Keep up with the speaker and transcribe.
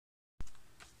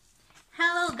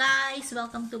guys!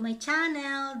 Welcome to my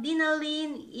channel,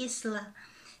 Dinalyn Isla.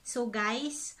 So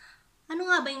guys, ano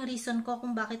nga ba yung reason ko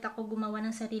kung bakit ako gumawa ng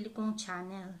sarili kong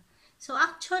channel? So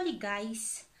actually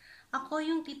guys, ako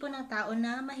yung tipo ng tao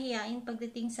na mahiyain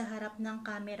pagdating sa harap ng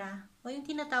camera o yung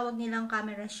tinatawag nilang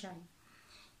camera shy.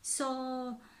 So,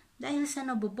 dahil sa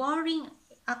naboboring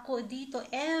ako dito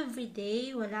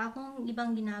everyday, wala akong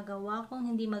ibang ginagawa kung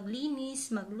hindi maglinis,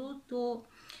 magluto,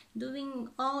 doing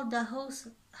all the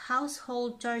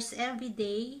household chores every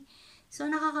day. So,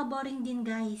 nakaka-boring din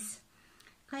guys.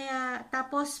 Kaya,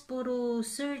 tapos puro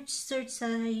search sa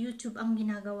YouTube ang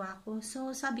ginagawa ko.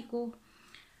 So, sabi ko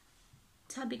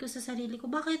sa sarili ko,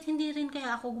 bakit hindi rin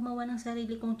kaya ako gumawa ng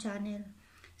sarili kong channel?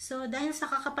 So, dahil sa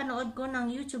kakapanood ko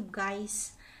ng YouTube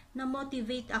guys,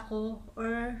 na-motivate ako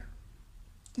or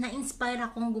na-inspire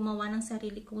akong gumawa ng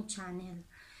sarili kong channel.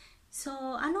 So,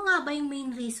 ano nga ba yung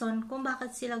main reason kung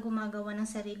bakit sila gumagawa ng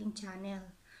sariling channel?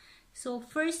 So,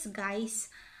 first guys,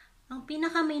 ang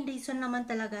pinaka main reason naman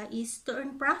talaga is to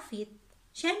earn profit.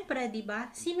 Syempre, 'di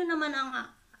ba? Sino naman ang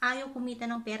ayaw kumita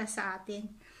ng pera sa atin?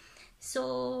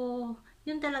 So,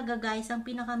 yun talaga guys, ang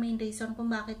pinaka main reason kung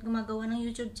bakit gumagawa ng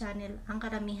YouTube channel ang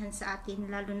karamihan sa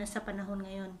atin, lalo na sa panahon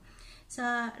ngayon.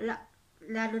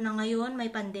 Lalo na ngayon,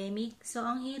 may pandemic. So,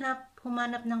 ang hirap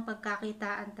humanap ng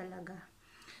pagkakitaan talaga.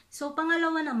 So,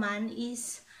 pangalawa naman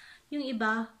is, yung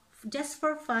iba, just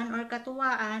for fun or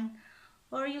katuwaan,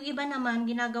 or yung iba naman,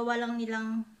 ginagawa lang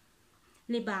nilang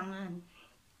libangan.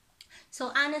 So,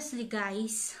 honestly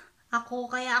guys,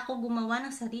 kaya ako gumawa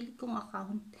ng sarili kong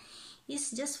account,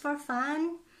 is just for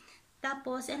fun,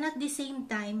 tapos, and at the same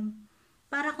time,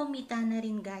 para kumita na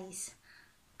rin guys.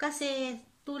 Kasi,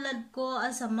 tulad ko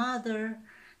as a mother,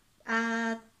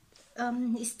 at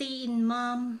stay-in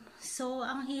mom, so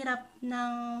ang hirap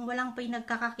ng walang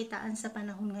pinagkakakitaan sa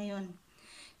panahon ngayon.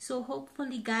 So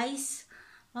hopefully guys,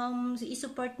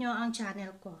 i-support nyo ang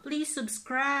channel ko. Please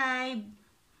subscribe!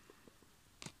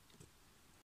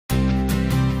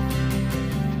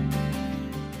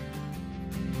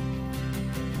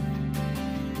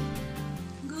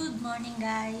 Good morning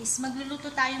guys! Magluluto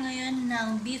tayo ngayon ng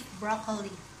beef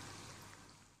broccoli.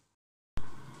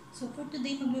 So, for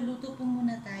today, magluluto po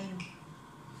muna tayo.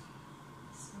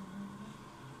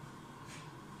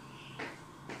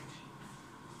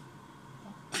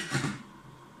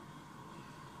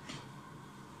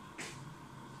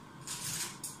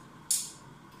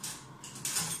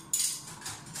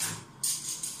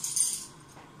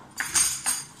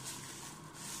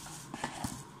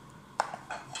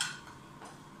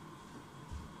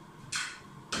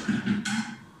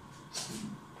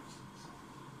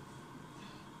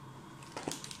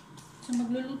 So,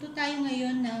 magluluto tayo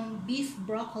ngayon ng beef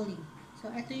broccoli.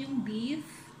 So, ito yung beef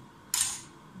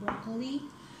broccoli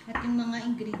at yung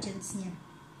mga ingredients niya.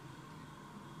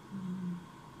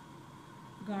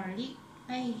 Garlic,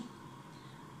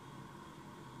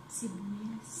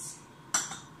 sibuyas.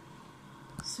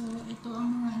 So, ito ang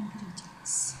mga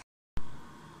ingredients.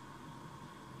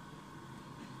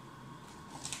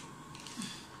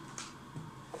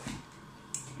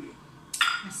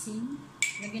 Asin.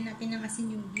 Lagyan natin ng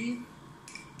asin yung beef.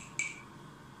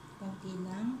 Konti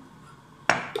lang.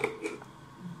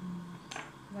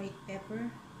 White pepper.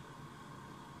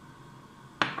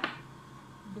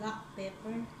 Black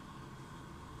pepper.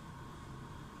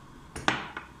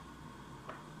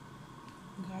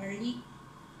 Garlic.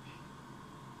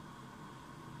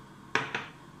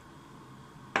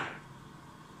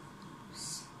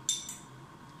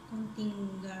 Konting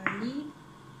garlic.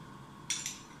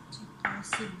 Tsaka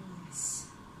sibuyas.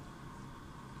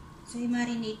 So,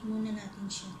 i-marinate muna natin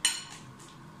siya.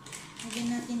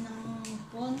 Lagyan natin ng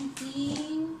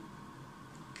konting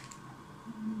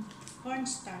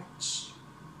cornstarch.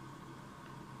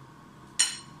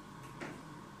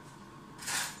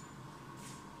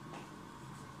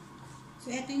 So,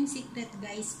 ito yung secret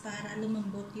guys para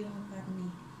lumambot yung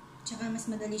karne. Tsaka mas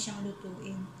madali siyang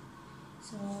lutuin.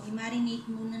 So, i-marinate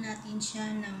muna natin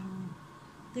siya ng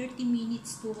 30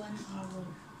 minutes to 1 hour.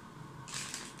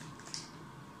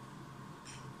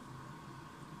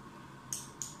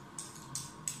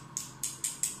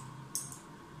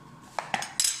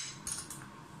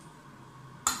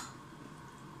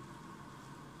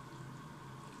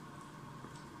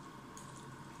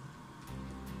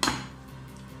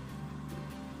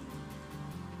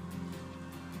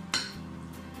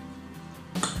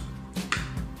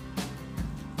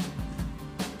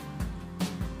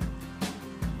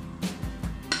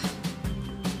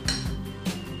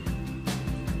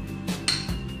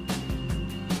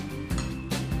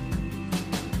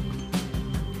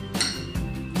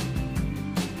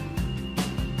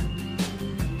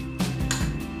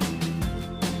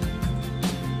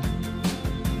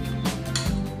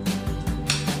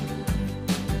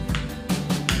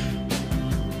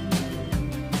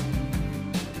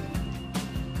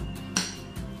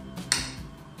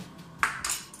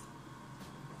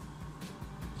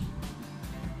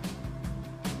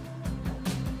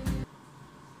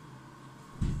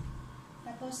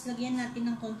 Tapos, lagyan natin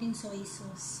ng konting soy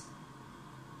sauce.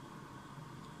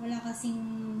 Wala kasing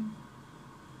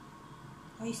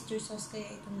oyster sauce, kaya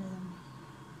ito na lang.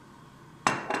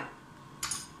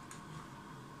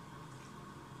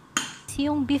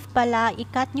 Yung beef pala,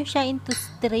 i-cut nyo siya into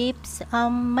strips.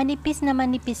 Manipis na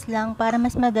manipis lang para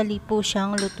mas madali po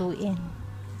siyang lutuin.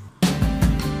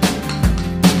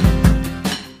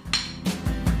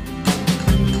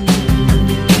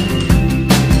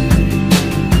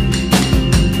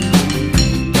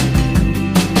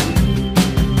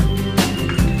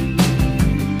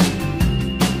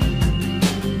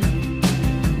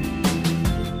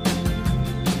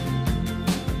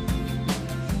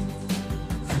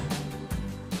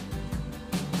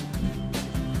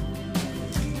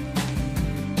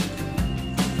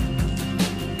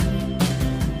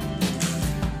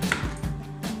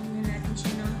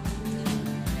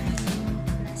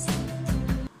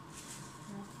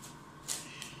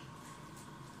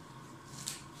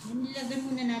 Nilagan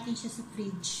muna natin siya sa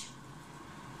fridge.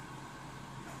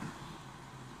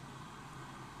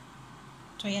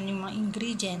 So, yan yung mga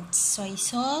ingredients. Soy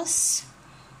sauce,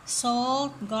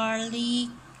 salt,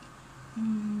 garlic,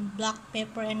 black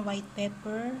pepper and white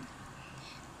pepper,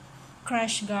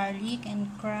 crushed garlic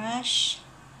and crushed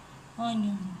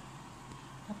onion.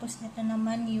 Tapos, ito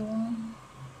naman yung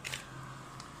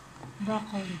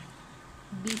broccoli.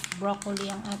 Beef broccoli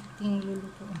ang ating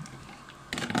lulutuin.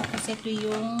 Tapos ito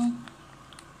yung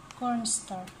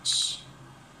cornstarch.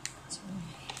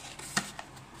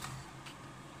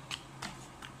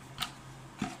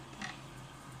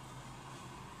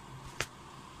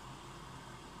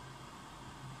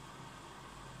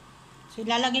 So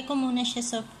ilalagay ko muna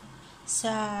siya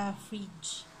sa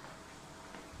fridge.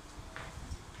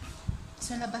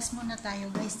 Sa labas muna tayo,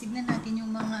 guys. Tignan natin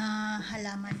yung mga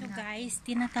halaman na. Ito, guys,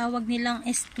 tinatawag nilang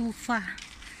estufa.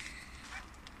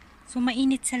 So,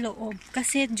 mainit sa loob.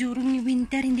 Kasi during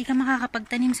winter, hindi ka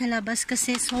makakapagtanim sa labas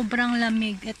kasi sobrang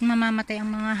lamig at mamamatay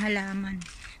ang mga halaman.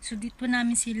 So, dito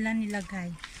namin sila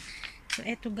nilagay. So,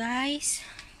 eto guys.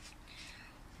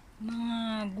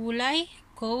 Mga gulay,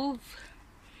 cove,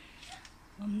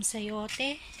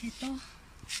 sayote. Ito.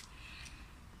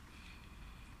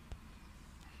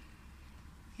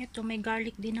 Ito, may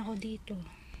garlic din ako dito.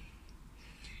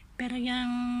 Pero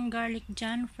yung garlic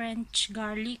dyan, French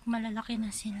garlic, malalaki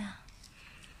na sila.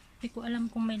 Hindi ko alam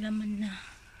kung may laman na.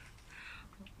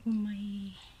 Kung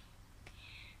may...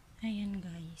 Ayan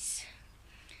guys.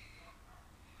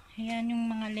 Ayan yung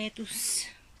mga lettuce.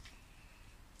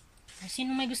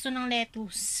 Sino may gusto ng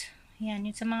lettuce? Ayan,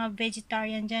 yung sa mga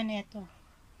vegetarian dyan, eto.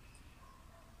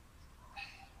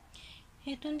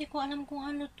 Eto, hindi ko alam kung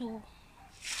ano to.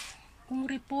 Kung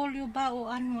repolyo ba o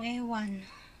ano, ewan.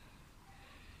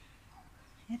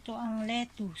 Ito ang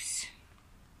lettuce.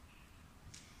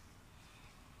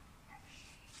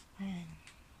 Ayan.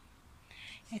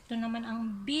 Ito naman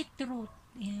ang beetroot.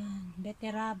 Ayan.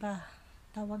 Beterraba.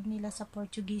 Tawag nila sa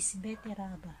Portuguese,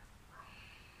 beterraba.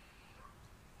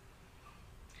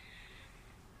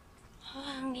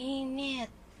 Ang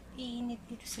init. Init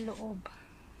dito sa loob.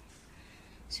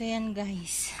 So, ayan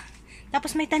guys.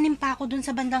 Tapos may tanim pa ako dun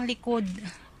sa bandang likod.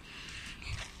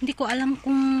 Hindi ko alam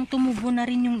kung tumubo na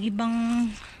rin yung ibang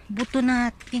buto na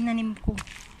tinanim ko.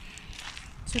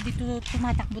 So, dito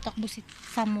tumatakbo-takbo si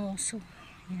Famoso.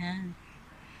 Yan.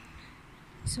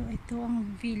 So, ito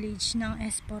ang village ng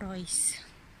Esporois.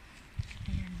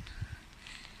 Ayan.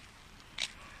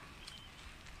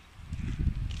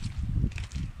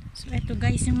 So, ito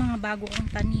guys, yung mga bago ang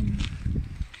tanim.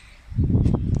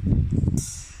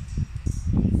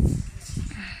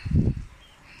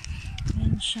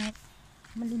 Ayan siya.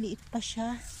 Maliliit pa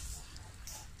siya.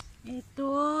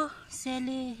 Ito,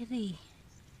 celery.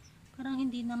 Parang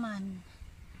hindi naman.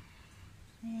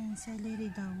 Ayan, celery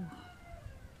daw.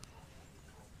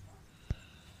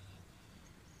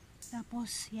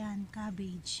 Tapos, yan,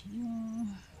 cabbage.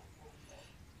 Yung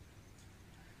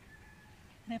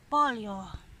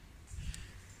repolyo.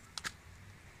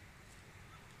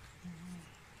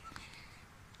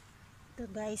 Ito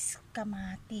guys,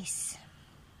 kamatis.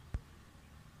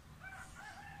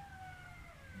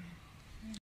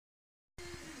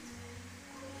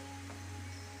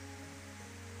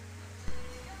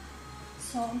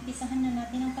 So, umpisahan na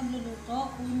natin ang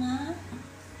pagluluto. Una,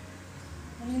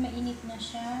 may mainit na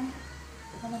siya.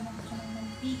 Halagyan ko siya ng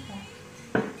mantika.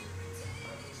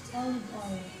 Olive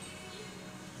oil.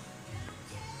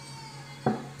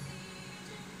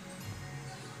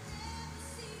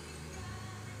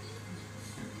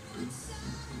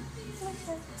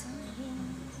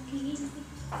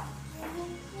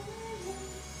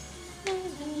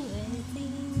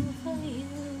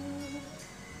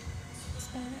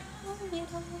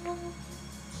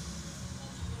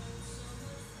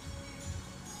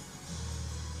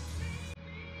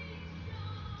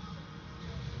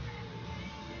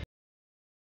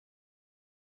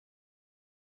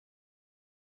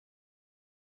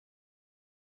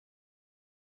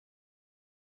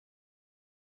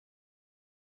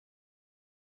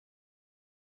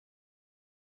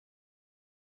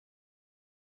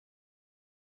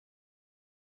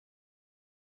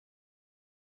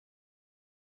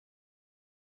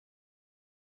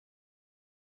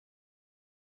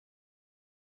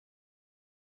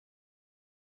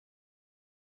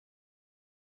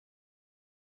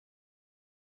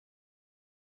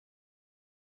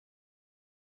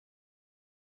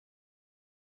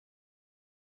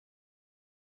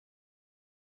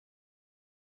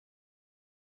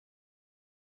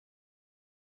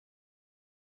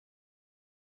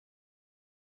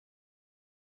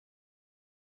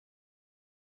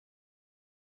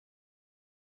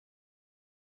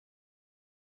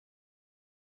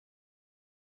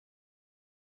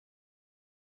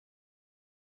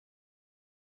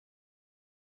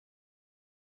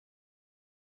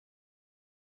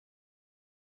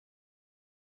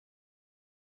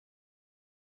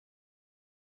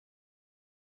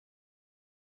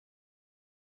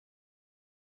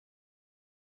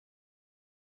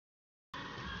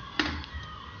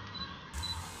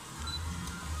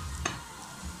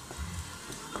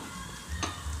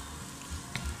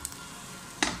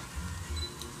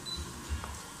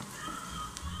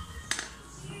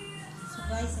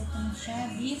 guys, ito na siya,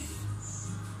 beef.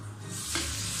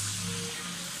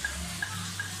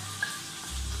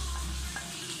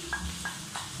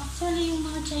 Actually, yung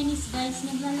mga Chinese guys,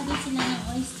 naglalagay sila ng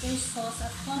oyster sauce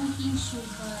at konting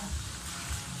sugar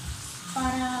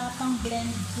para pang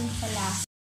blend dun sa lasa.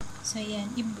 So, yan.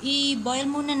 I-boil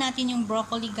muna natin yung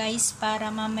broccoli guys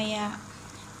para mamaya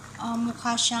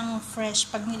mukha siyang fresh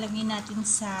pag nilagay natin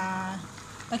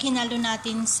pag hinalo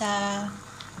natin sa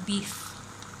beef.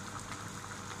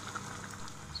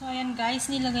 So, ayan guys,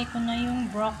 nilagay ko na yung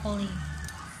broccoli.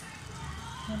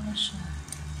 Ayan na siya.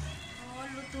 So,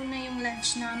 luto na yung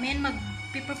lunch namin.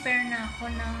 Mag-prepare na ako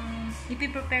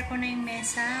ipiprepare ko na yung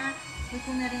mesa. Luto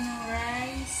na rin yung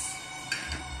rice.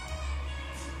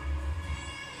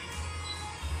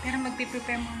 Pero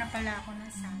mag-prepare muna pala ako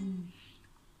ng salad.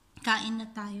 Kain na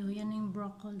tayo. Yan yung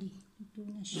broccoli. Luto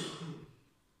na siya.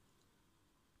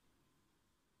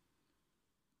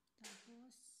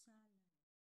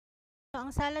 So,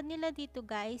 ang salad nila dito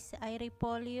guys ay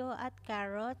repolyo at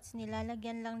carrots.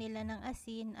 Nilalagyan lang nila ng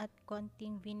asin at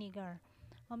konting vinegar.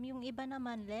 Yung iba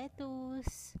naman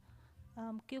lettuce,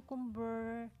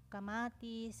 cucumber,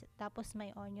 kamatis, tapos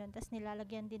may onion. Tapos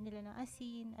nilalagyan din nila ng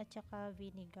asin at saka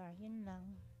vinegar. Yun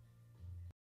lang.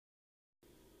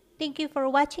 Thank you for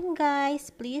watching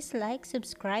guys. Please like,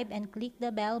 subscribe, and click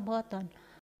the bell button.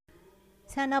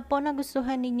 Sana po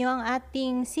nagustuhan ninyo ang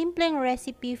ating simpleng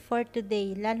recipe for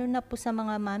today, lalo na po sa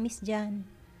mga mamis dyan.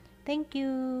 Thank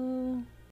you!